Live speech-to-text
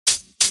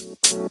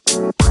Happy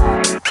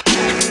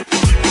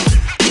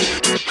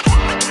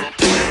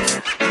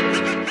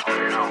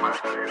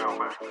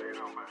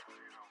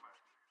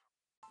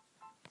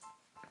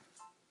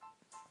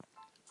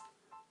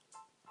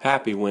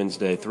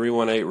Wednesday.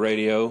 318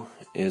 Radio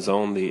is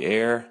on the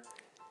air.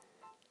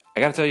 I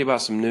got to tell you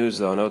about some news,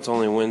 though. I know it's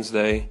only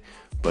Wednesday,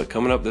 but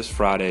coming up this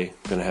Friday,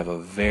 I'm going to have a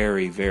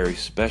very, very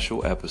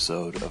special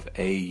episode of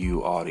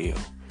AU Audio.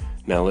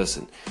 Now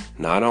listen,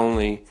 not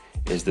only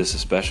is this a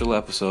special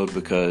episode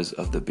because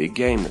of the big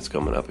game that's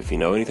coming up. If you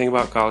know anything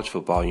about college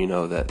football, you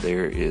know that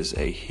there is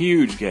a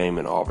huge game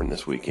in Auburn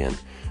this weekend.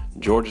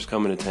 Georgia's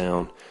coming to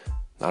town.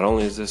 Not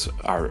only is this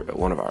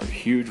one of our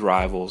huge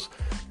rivals,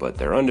 but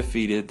they're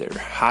undefeated. They're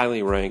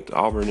highly ranked.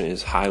 Auburn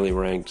is highly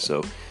ranked,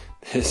 so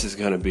this is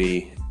going to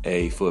be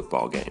a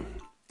football game.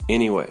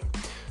 Anyway,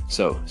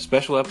 so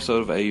special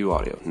episode of AU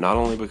Audio, not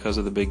only because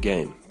of the big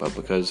game, but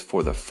because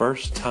for the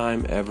first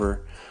time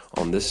ever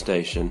on this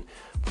station,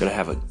 I'm going to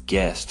have a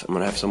guest. I'm going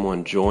to have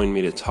someone join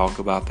me to talk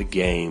about the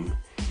game,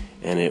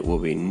 and it will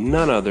be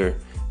none other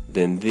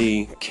than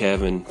the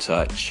Kevin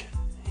Touch.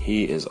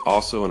 He is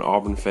also an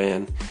Auburn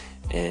fan,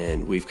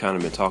 and we've kind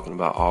of been talking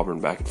about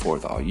Auburn back and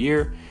forth all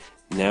year.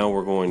 Now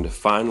we're going to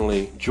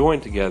finally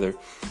join together,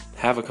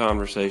 have a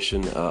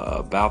conversation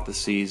about the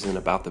season,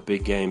 about the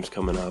big games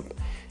coming up,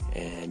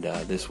 and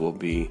this will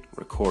be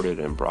recorded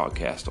and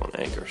broadcast on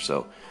Anchor.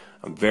 So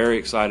I'm very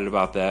excited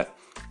about that.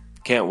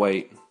 Can't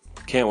wait.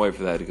 Can't wait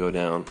for that to go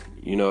down.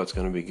 You know it's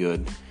going to be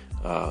good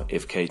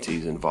if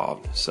KT's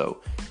involved. So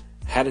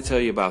had to tell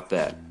you about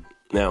that.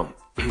 Now,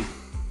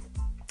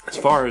 as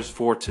far as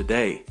for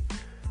today,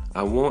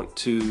 I want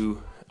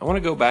to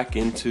go back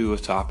into a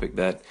topic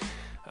that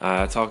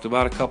I talked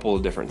about a couple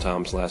of different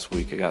times last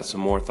week. I got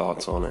some more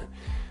thoughts on it.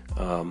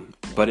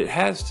 But it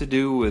has to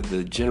do with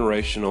the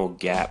generational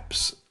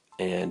gaps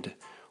and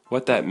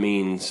what that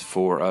means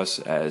for us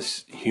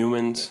as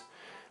humans.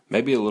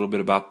 Maybe a little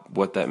bit about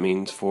what that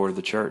means for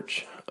the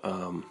church.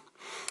 So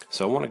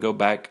I want to go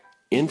back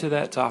into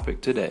that topic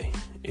today.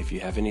 If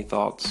you have any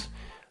thoughts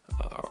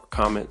or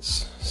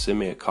comments, send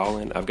me a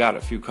call-in. I've got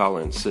a few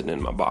call-ins sitting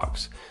in my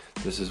box.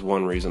 This is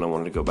one reason I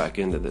wanted to go back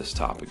into this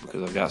topic,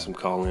 because I've got some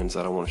call-ins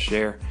that I want to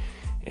share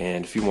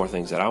and a few more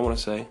things that I want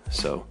to say.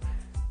 So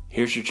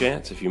here's your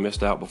chance. If you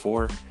missed out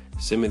before,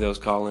 send me those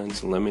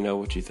call-ins and let me know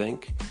what you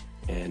think.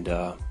 And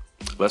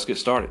let's get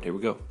started. Here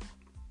we go.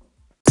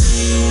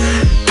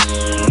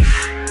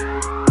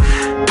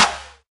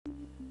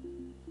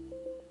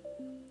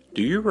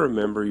 Do you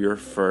remember your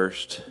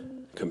first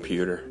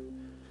computer?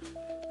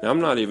 Now, I'm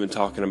not even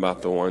talking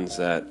about the ones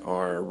that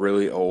are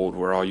really old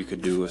where all you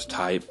could do was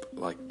type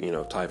a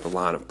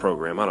line of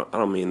program. I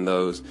don't mean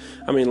those.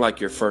 I mean like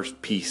your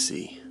first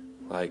PC.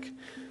 Like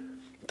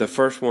the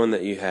first one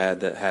that you had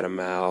that had a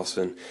mouse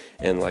and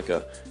like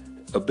a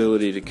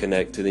ability to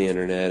connect to the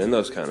internet and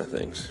those kind of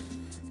things.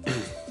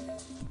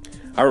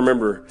 I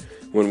remember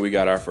when we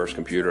got our first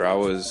computer. I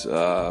was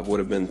would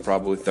have been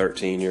probably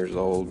 13 years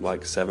old,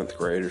 like 7th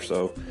grade or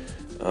so.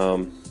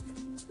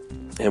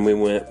 And we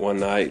went one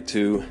night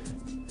to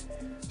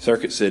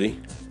Circuit City,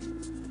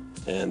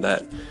 and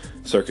that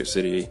Circuit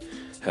City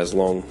has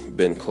long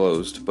been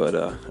closed, but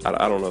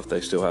I don't know if they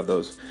still have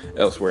those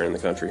elsewhere in the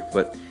country.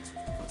 But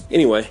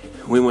anyway,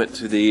 we went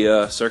to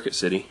the Circuit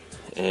City,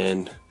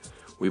 and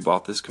we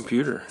bought this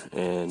computer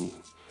and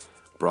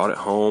brought it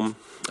home.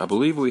 I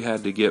believe we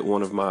had to get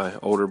one of my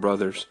older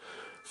brother's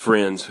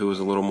friends who was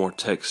a little more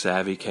tech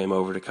savvy, came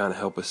over to kind of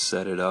help us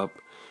set it up,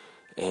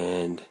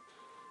 and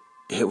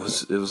it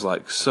was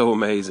like so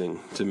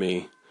amazing to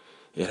me.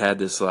 It had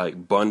this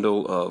like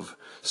bundle of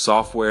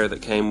software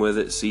that came with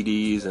it,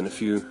 CDs and a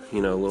few,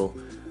 little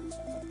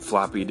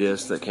floppy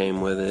disks that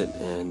came with it.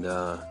 And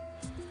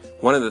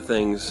one of the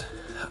things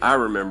I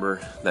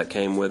remember that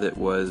came with it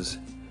was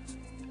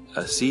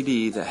a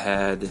CD that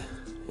had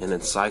an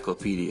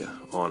encyclopedia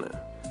on it.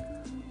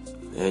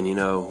 And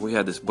we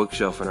had this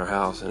bookshelf in our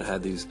house, and it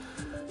had these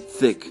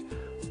thick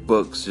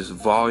books, just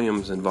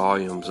volumes and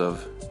volumes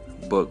of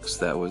books.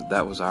 That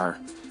was our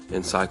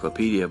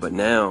encyclopedia. But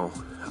now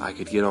I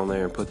could get on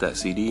there and put that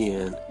CD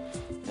in,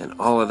 and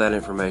all of that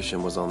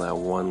information was on that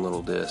one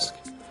little disc.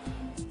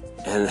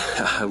 And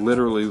I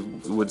literally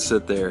would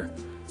sit there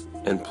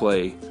and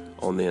play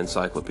on the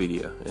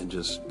encyclopedia and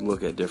just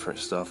look at different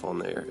stuff on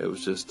there. It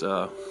was just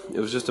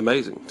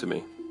amazing to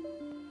me.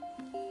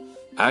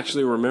 I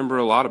actually remember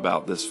a lot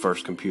about this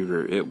first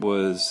computer. It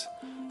was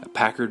a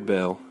Packard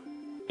Bell.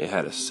 It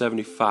had a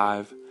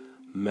 75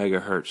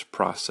 megahertz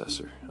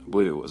processor. I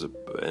believe it was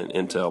an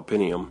Intel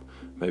Pentium,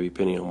 maybe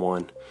Pentium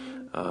 1.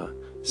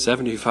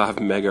 75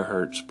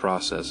 megahertz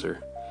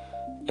processor.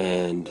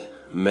 And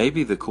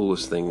maybe the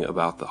coolest thing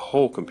about the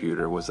whole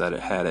computer was that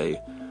it had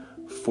a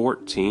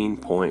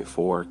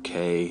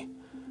 14.4K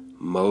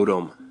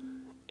modem.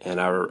 And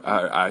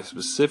I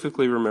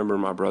specifically remember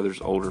my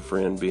brother's older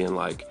friend being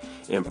like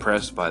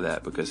impressed by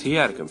that, because he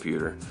had a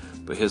computer,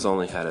 but his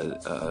only had a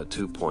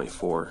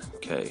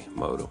 2.4K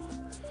modem.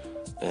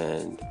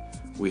 And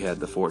we had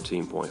the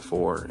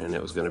 14.4, and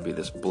it was going to be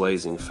this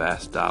blazing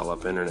fast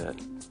dial-up internet.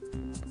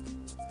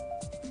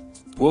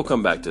 we'll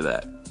come back to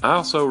that. I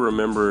also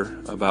remember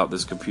about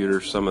this computer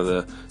some of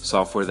the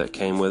software that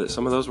came with it.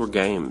 Some of those were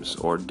games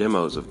or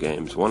demos of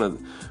games. One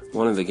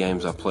of the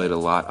games I played a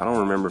lot, I don't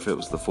remember if it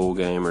was the full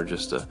game or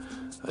just a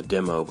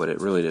demo, but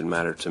it really didn't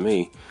matter to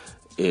me,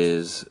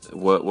 is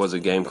what was a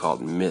game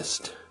called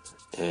Myst.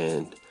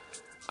 And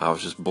I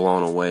was just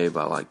blown away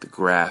by like the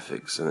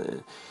graphics,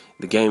 and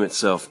the game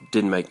itself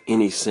didn't make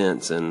any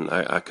sense, and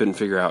I couldn't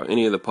figure out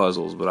any of the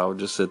puzzles, but I would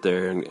just sit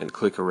there and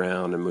click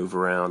around and move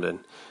around, and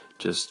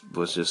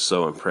was just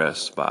so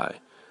impressed by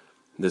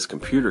this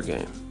computer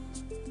game.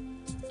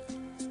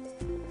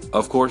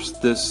 Of course,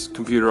 this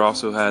computer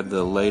also had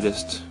the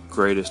latest,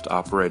 greatest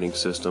operating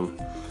system,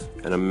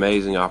 an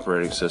amazing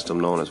operating system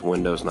known as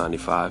Windows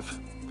 95.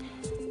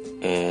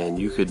 And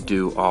you could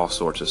do all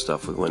sorts of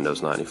stuff with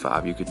Windows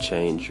 95. You could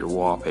change your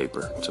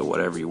wallpaper to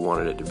whatever you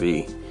wanted it to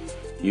be.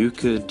 You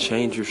could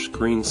change your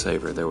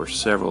screensaver. There were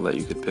several that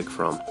you could pick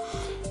from.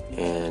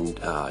 And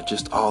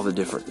just all the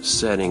different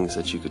settings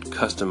that you could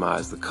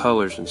customize, the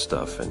colors and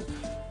stuff.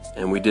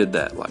 And we did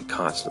that like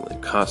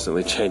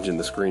constantly changing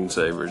the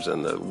screensavers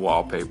and the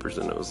wallpapers.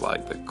 And it was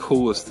like the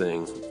coolest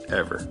thing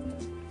ever.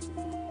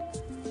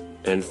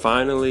 And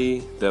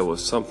finally, there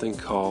was something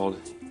called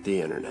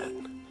the internet.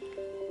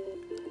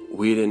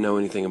 We didn't know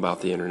anything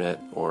about the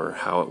internet or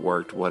how it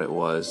worked, what it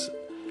was.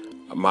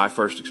 My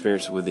first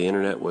experience with the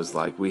internet was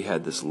like we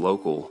had this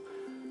local,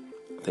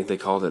 I think they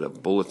called it a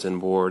bulletin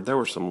board. There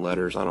were some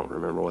letters, I don't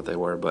remember what they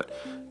were, but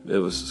it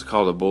was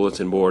called a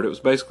bulletin board. It was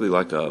basically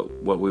like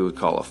what we would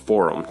call a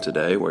forum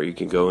today, where you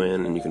can go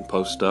in and you can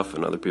post stuff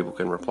and other people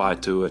can reply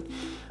to it.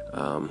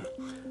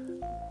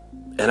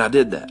 And I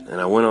did that,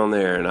 and I went on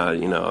there, and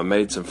I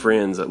made some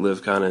friends that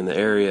lived kind of in the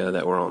area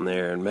that were on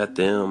there, and met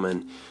them,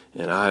 and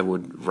I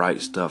would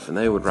write stuff, and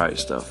they would write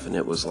stuff, and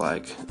it was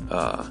like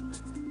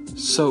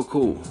so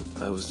cool.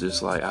 I was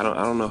just like, I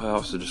don't know how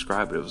else to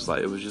describe it.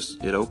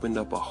 It opened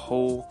up a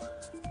whole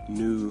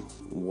new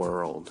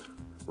world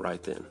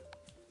right then.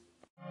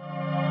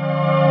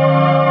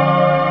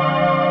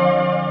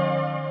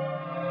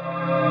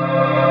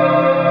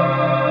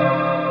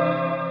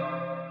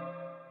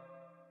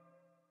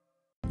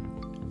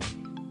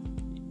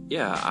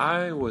 Yeah,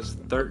 I was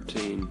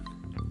 13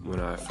 when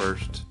I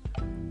first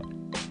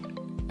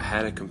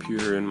had a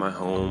computer in my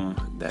home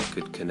that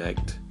could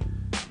connect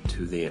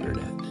to the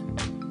internet.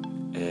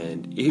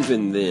 And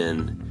even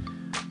then,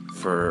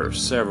 for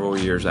several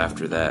years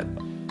after that,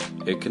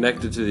 it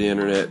connected to the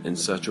internet in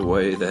such a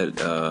way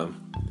that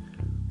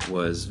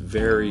was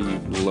very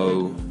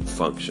low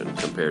function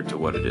compared to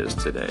what it is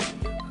today.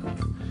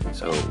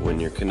 So when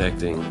you're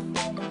connecting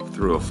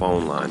through a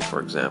phone line,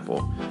 for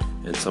example,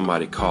 and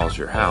somebody calls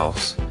your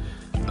house,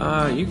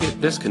 you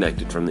get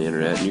disconnected from the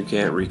internet and you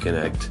can't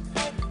reconnect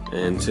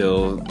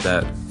until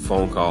that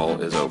phone call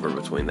is over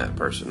between that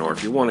person. Or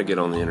if you want to get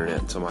on the internet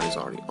and somebody's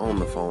already on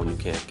the phone, you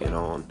can't get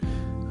on.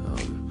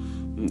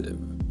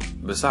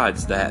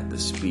 Besides that, the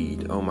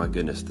speed, oh my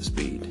goodness, the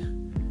speed.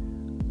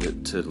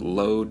 To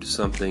load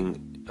something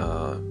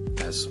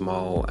as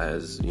small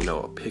as,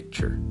 a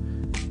picture,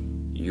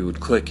 you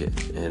would click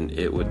it and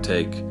it would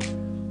take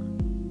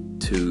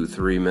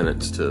 2-3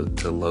 minutes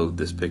to load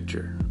this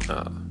picture.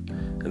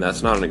 And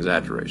that's not an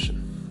exaggeration.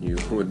 You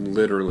would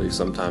literally,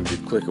 sometimes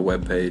you'd click a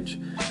web page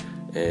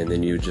and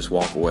then you would just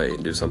walk away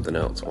and do something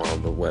else while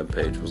the web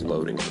page was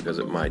loading, because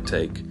it might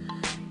take,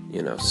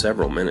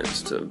 several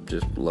minutes to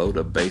just load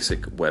a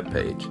basic web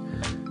page.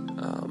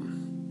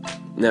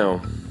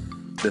 Now,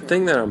 the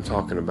thing that I'm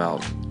talking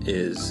about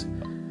is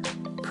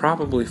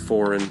probably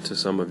foreign to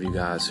some of you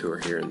guys who are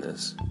hearing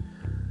this.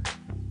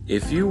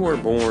 If you were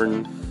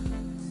born,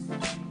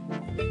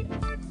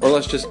 or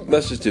let's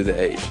just do the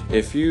age.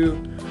 If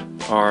you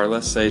are,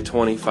 let's say,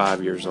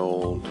 25 years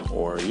old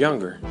or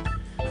younger,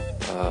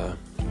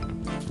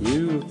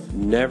 you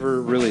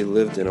never really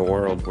lived in a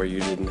world where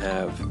you didn't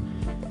have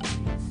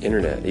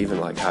internet, even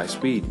like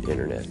high-speed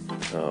internet.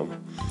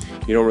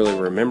 You don't really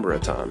remember a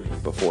time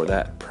before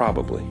that,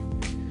 probably.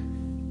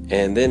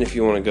 And then if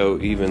you want to go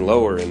even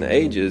lower in the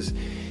ages,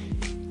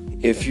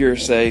 if you're,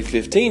 say,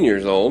 15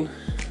 years old,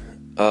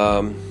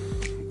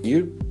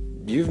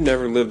 you've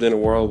never lived in a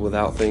world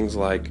without things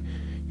like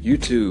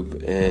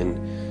YouTube and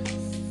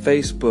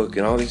Facebook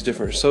and all these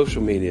different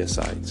social media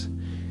sites.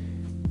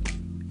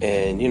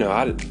 And,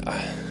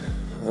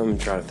 I'm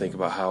trying to think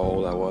about how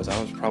old I was. I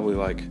was probably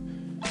like,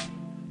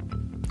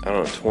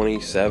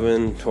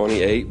 27,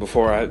 28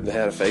 before I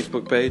had a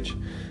Facebook page.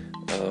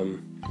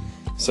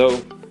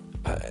 So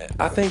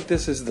I think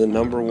this is the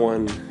number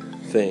one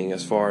thing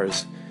as far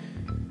as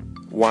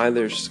why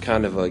there's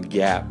kind of a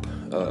gap,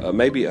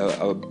 maybe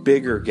a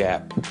bigger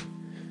gap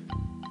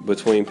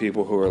between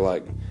people who are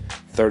like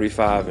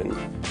 35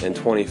 and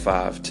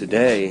 25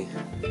 today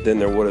than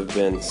there would have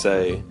been,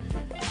 say,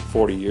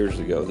 40 years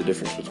ago, the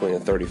difference between a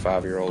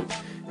 35-year-old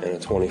and a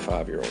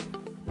 25-year-old.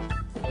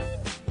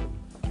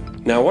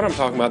 Now, what I'm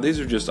talking about, these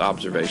are just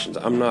observations.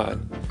 I'm not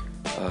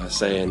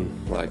saying,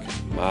 like,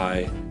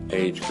 my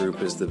age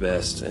group is the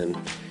best and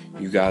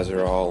you guys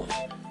are all,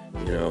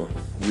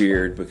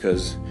 weird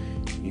because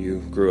you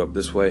grew up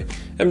this way.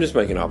 I'm just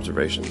making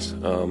observations.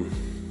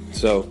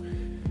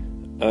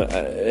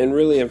 And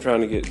really I'm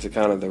trying to get to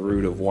kind of the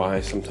root of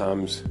why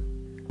sometimes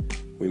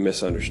we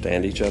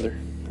misunderstand each other.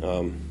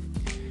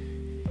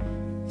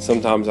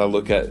 Sometimes I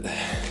look at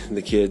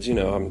the kids,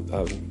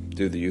 I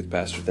do the youth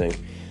pastor thing.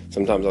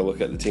 Sometimes I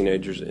look at the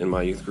teenagers in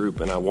my youth group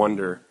and I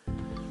wonder,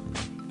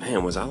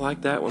 man, was I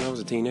like that when I was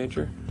a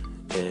teenager?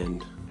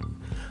 And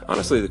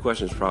honestly, the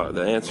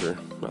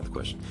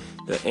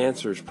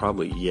answer is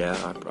probably,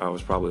 yeah, I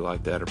was probably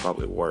like that or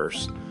probably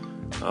worse.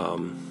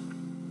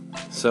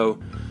 So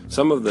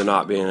some of the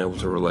not being able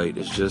to relate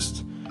is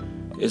just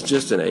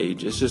an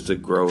age. It's just a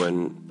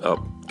growing up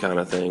kind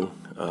of thing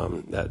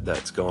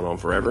that's going on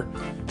forever.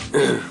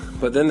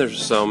 But then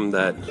there's some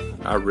that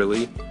I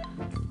really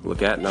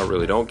look at and I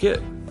really don't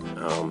get.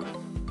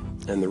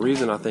 And the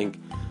reason I think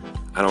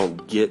I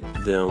don't get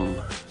them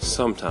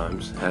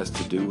sometimes has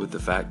to do with the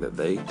fact that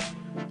they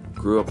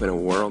grew up in a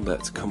world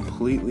that's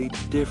completely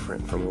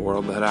different from the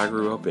world that I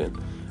grew up in.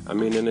 I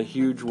mean, in a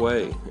huge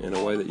way, in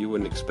a way that you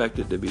wouldn't expect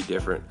it to be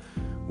different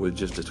with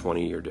just a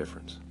 20-year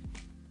difference.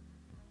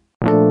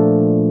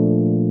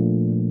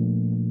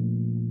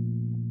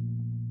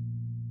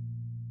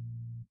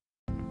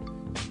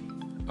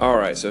 All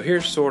right, so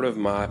here's sort of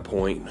my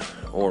point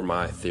or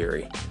my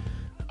theory.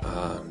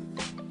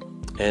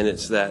 And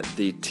it's that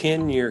the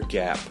 10-year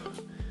gap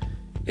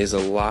is a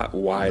lot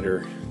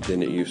wider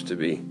than it used to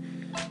be.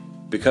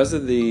 Because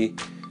of the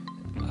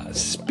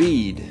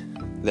speed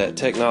that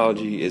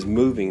technology is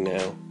moving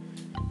now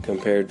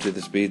compared to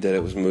the speed that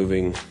it was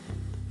moving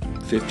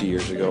 50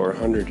 years ago or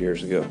 100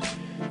 years ago,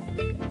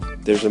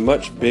 there's a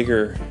much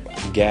bigger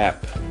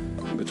gap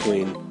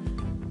between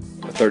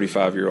a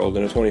 35-year-old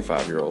and a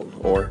 25-year-old,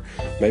 or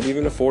maybe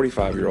even a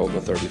 45-year-old and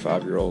a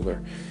 35-year-old,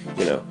 or,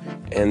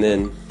 and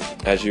then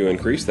as you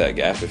increase that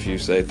gap, if you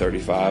say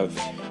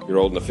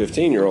 35-year-old and a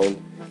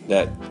 15-year-old,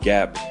 that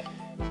gap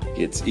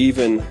gets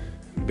even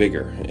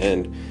bigger.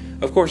 And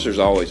of course there's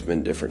always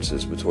been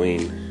differences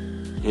between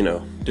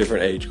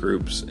different age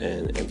groups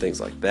and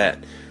things like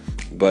that,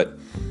 but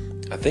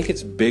I think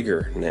it's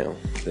bigger now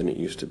than it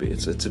used to be.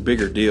 It's a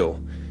bigger deal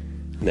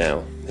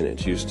now than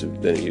it used to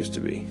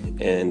be.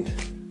 And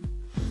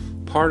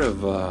part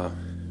of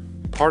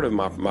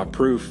my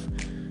proof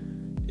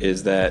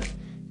is that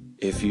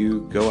if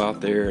you go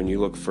out there and you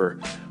look for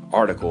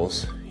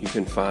articles, you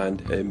can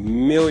find a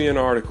million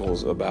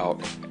articles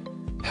about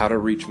how to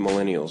reach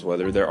millennials,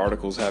 whether they're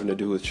articles having to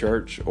do with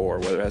church or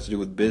whether it has to do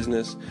with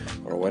business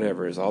or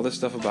whatever. Is all this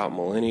stuff about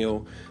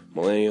millennial.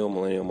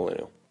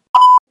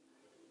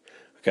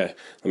 Okay,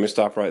 let me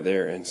stop right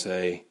there and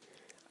say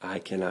I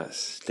cannot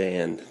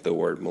stand the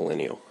word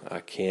millennial. I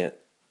can't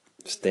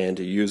stand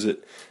to use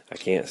it. I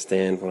can't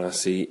stand when I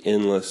see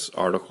endless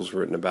articles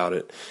written about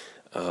it.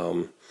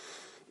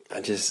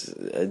 It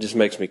just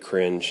makes me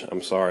cringe.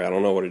 I'm sorry. I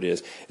don't know what it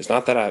is. It's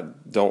not that I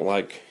don't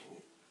like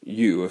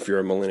you if you're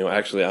a millennial.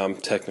 Actually, I'm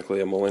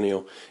technically a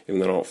millennial, even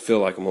though I don't feel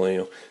like a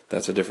millennial.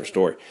 That's a different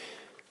story.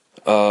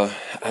 I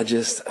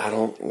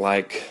don't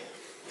like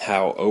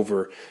how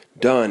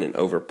overdone and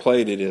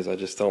overplayed it is. I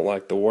just don't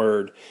like the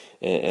word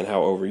and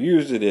how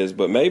overused it is.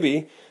 But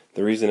maybe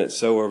the reason it's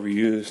so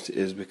overused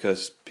is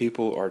because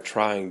people are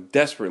trying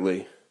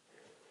desperately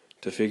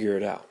to figure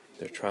it out.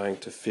 They're trying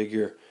to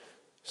figure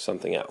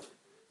something out.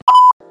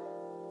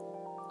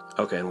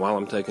 Okay, and while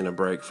I'm taking a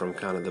break from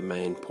kind of the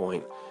main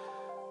point,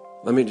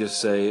 let me just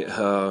say,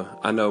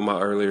 I know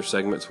my earlier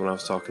segments when I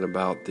was talking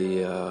about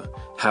the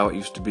how it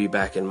used to be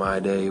back in my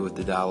day with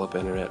the dial-up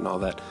internet and all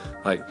that.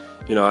 Like,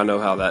 I know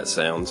how that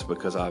sounds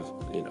because I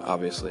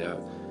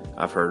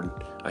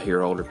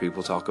hear older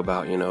people talk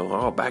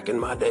about, back in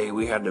my day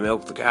we had to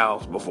milk the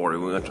cows before we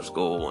went to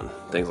school and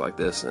things like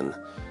this. And,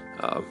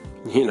 I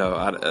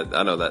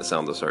know that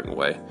sounds a certain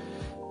way.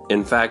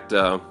 In fact,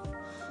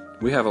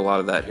 we have a lot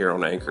of that here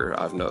on Anchor,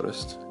 I've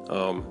noticed.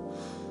 A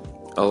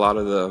lot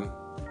of the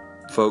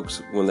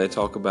folks, when they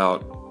talk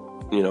about,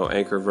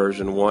 Anchor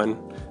version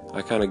 1,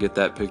 I kind of get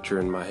that picture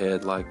in my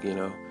head, like,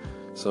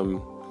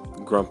 some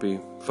grumpy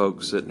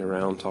folks sitting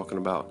around talking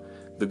about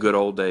the good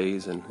old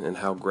days and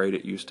how great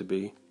it used to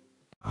be.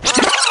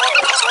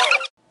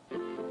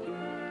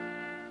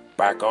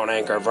 Back on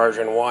Anchor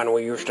version 1,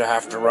 we used to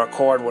have to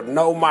record with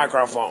no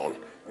microphone,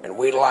 and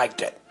we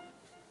liked it.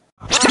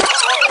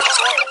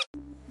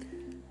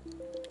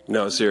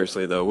 No,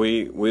 seriously though,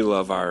 we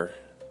love our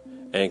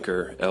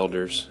Anchor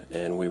elders,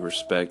 and we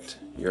respect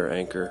your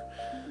Anchor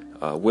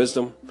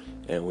wisdom,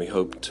 and we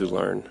hope to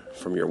learn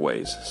from your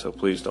ways. So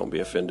please don't be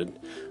offended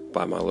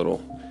by my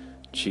little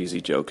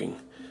cheesy joking.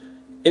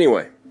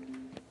 Anyway,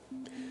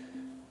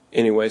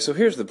 so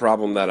here's the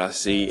problem that I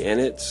see,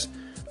 and it's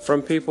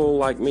from people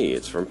like me.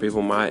 It's from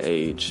people my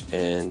age,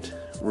 and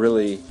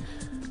really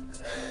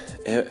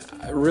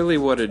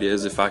what it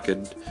is, if I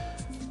could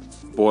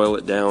boil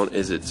it down,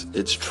 is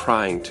it's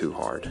trying too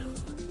hard.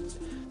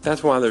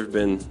 That's why there's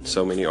been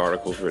so many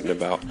articles written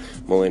about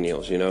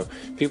millennials.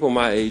 People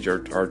my age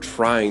are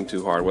trying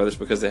too hard, whether it's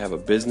because they have a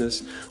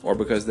business or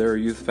because they're a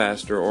youth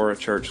pastor or a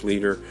church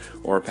leader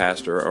or a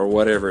pastor or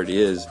whatever it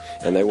is,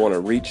 and they want to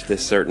reach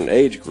this certain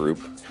age group.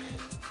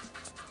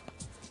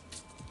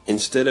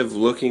 Instead of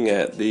looking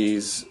at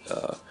these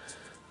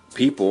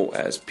people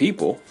as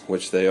people,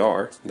 which they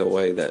are, the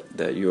way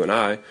that you and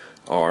I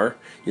are,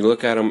 you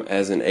look at them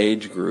as an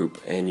age group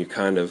and you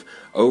kind of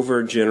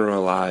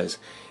overgeneralize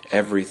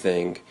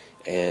everything,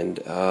 and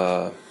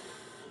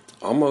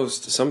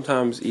almost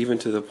sometimes even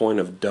to the point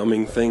of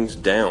dumbing things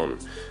down.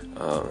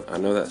 I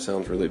know that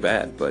sounds really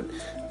bad, but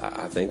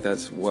I think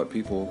that's what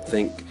people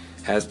think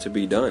has to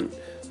be done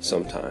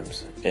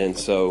sometimes. And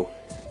so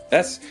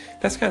that's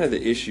kind of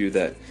the issue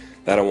that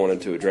I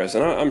wanted to address.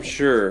 And I'm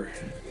sure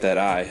that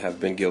I have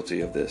been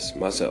guilty of this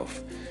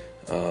myself.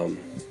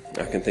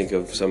 I can think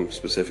of some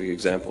specific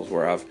examples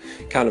where I've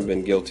kind of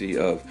been guilty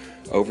of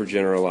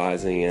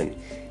overgeneralizing and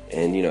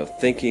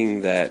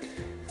thinking that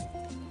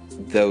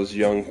those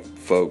young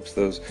folks,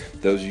 those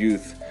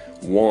youth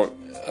want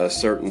a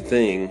certain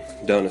thing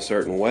done a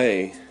certain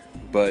way,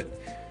 but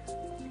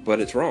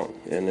it's wrong,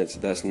 and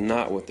that's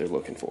not what they're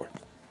looking for.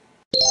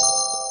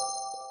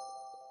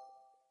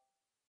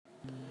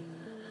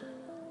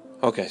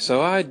 Okay,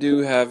 so I do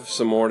have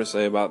some more to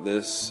say about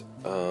this.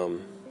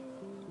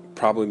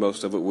 Probably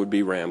most of it would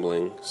be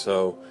rambling.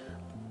 So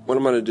what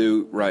I'm going to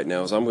do right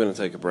now is I'm going to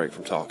take a break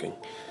from talking.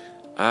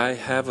 I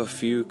have a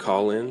few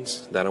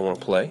call-ins that I want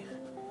to play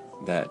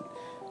that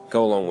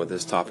go along with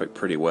this topic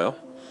pretty well,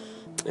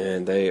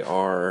 and they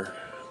are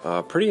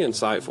pretty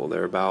insightful.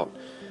 They're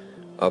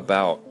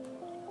about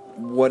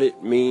what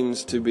it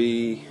means to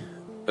be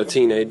a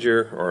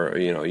teenager or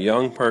a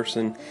young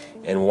person,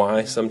 and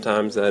why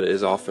sometimes that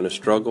is often a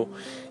struggle.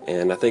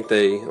 And I think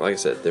like I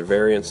said, they're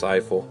very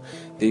insightful.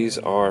 These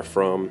are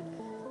from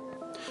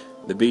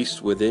The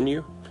Beast Within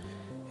You,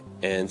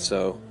 and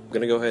so I'm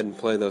going to go ahead and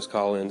play those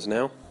call-ins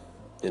now.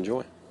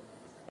 Enjoy.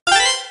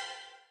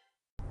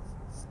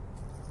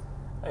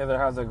 Hey there,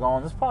 how's it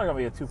going? This is probably going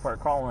to be a two-part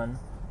call-in.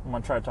 I'm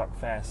going to try to talk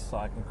fast so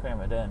I can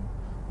cram it in.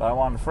 But I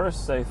wanted to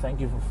first say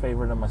thank you for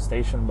favoriting my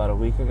station about a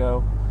week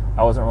ago.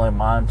 I wasn't really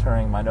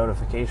monitoring my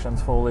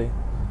notifications fully.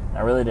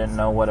 I really didn't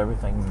know what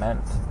everything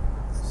meant.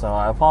 So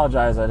I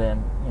apologize I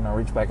didn't,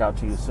 reach back out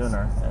to you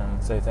sooner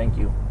and say thank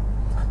you.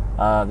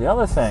 The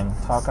other thing,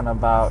 talking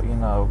about,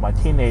 my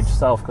teenage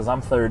self, because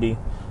I'm 30,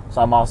 so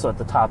I'm also at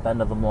the top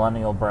end of the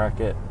millennial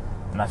bracket.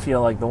 And I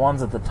feel like the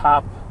ones at the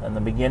top and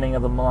the beginning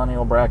of the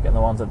millennial bracket and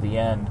the ones at the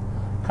end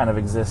kind of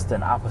exist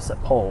in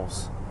opposite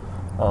poles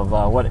of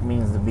what it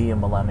means to be a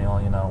millennial.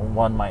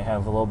 One might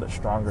have a little bit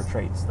stronger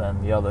traits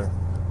than the other,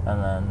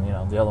 and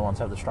then the other ones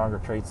have the stronger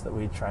traits that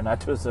we try not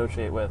to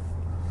associate with.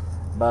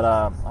 But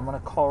I'm going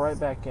to call right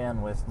back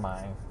in with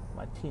my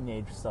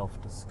teenage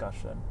self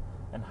discussion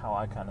and how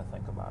I kind of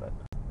think about it.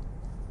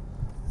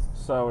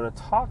 So to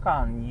talk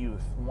on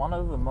youth, one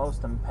of the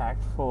most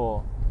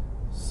impactful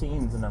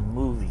scenes in a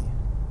movie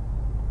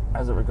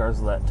as it regards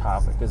to that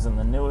topic is in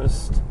the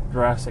newest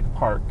Jurassic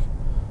Park,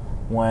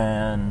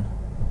 when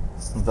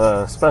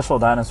the special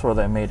dinosaur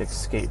they made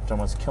escaped and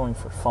was killing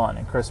for fun,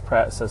 and Chris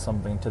Pratt says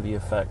something to the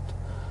effect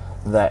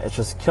that it's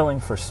just killing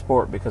for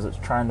sport because it's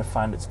trying to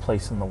find its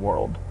place in the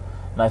world.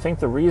 And I think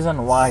the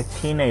reason why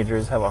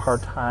teenagers have a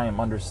hard time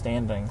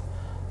understanding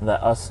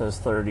that us as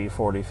 30,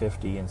 40,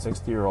 50, and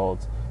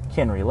 60-year-olds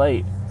can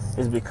relate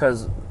is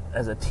because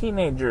as a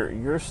teenager,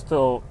 you're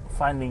still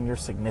finding your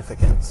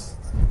significance.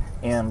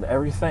 And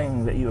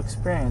everything that you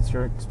experience,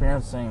 you're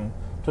experiencing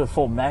to the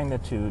full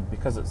magnitude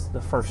because it's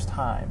the first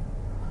time.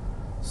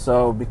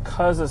 So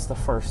because it's the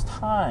first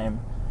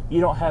time,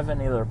 you don't have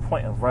any other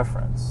point of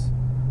reference.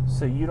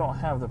 So you don't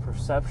have the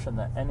perception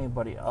that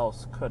anybody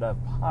else could have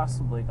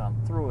possibly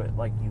gone through it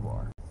like you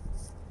are.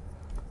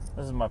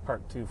 This is my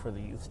part 2 for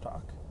the youth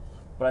talk.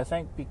 But I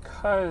think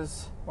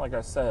because, like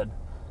I said,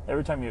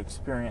 every time you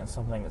experience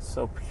something that's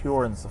so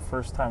pure and it's the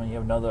first time and you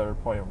have another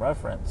point of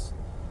reference,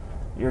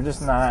 you're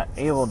just not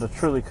able to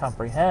truly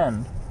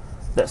comprehend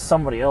that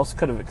somebody else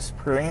could have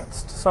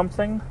experienced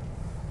something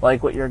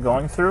like what you're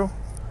going through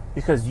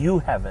because you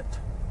haven't.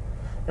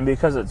 And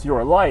because it's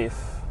your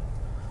life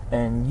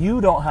and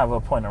you don't have a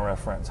point of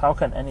reference, how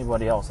can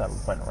anybody else have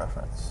a point of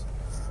reference?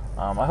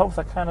 I hope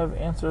that kind of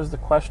answers the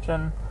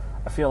question.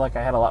 I feel like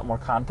I had a lot more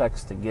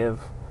context to give,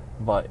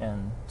 but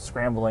in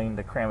scrambling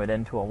to cram it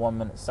into a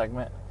 1-minute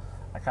segment,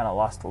 I kind of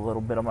lost a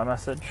little bit of my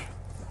message.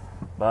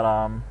 But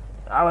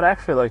I would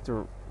actually like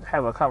to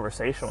have a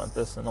conversation with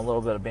this and a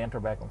little bit of banter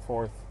back and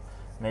forth,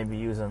 maybe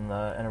using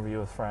the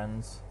interview with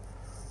friends.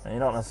 And you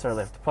don't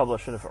necessarily have to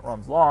publish it if it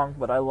runs long,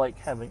 but I like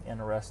having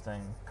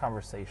interesting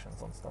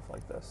conversations on stuff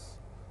like this.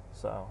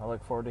 So I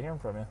look forward to hearing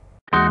from you.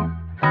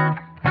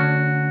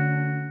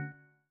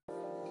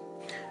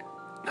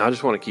 Now, I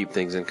just want to keep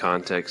things in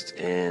context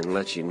and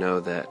let you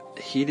know that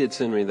he did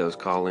send me those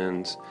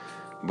call-ins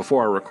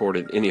before I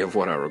recorded any of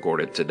what I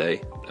recorded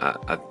today.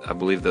 I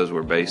believe those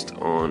were based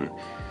on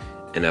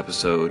an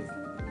episode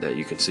that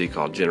you can see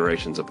called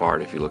Generations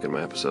Apart if you look at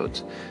my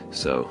episodes.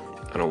 So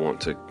I don't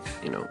want to,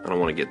 I don't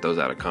want to get those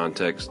out of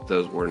context.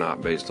 Those were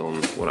not based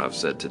on what I've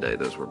said today.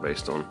 Those were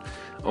based on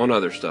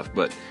other stuff.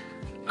 But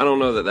I don't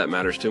know that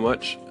matters too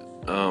much.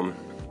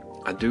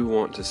 I do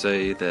want to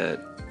say that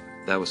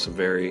was some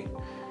very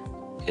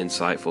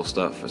insightful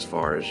stuff as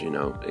far as,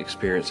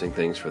 experiencing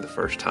things for the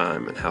first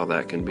time and how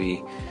that can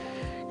be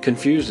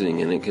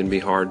confusing, and it can be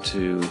hard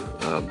to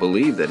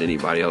believe that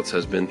anybody else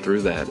has been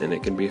through that, and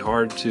it can be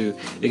hard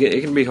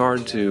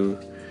to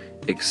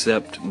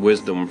accept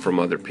wisdom from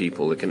other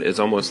people. It's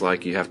almost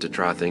like you have to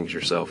try things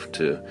yourself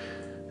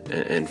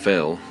and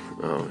fail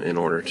in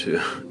order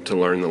to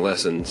learn the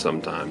lesson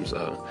sometimes,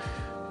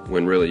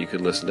 when really you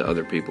could listen to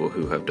other people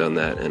who have done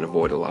that and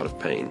avoid a lot of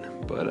pain.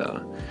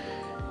 But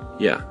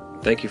yeah,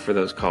 thank you for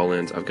those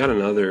call-ins. I've got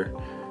another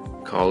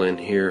call-in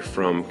here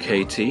from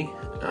KT.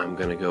 I'm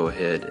going to go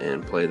ahead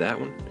and play that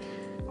one.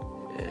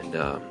 And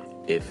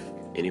if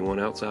anyone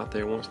else out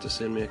there wants to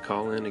send me a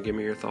call in and give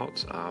me your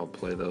thoughts, I'll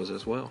play those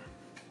as well.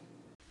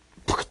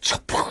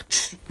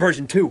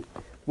 Version 2,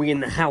 we in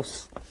the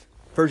house.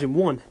 Version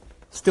 1,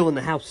 still in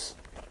the house.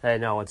 Hey,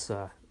 no,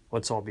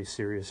 let's all be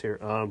serious here.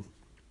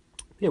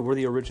 Yeah, we're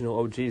the original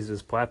OGs of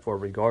this platform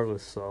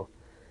regardless, so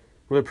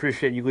really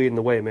appreciate you leading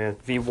the way, man.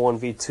 V1,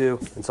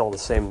 V2, it's all the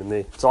same to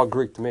me. It's all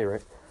Greek to me,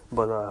 right?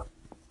 But,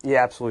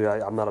 yeah, absolutely.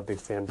 I'm not a big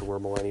fan of the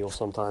word millennial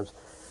sometimes.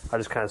 I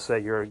just kind of say,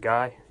 you're a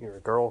guy, you're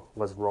a girl,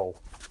 let's roll.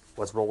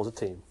 Let's roll as a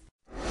team.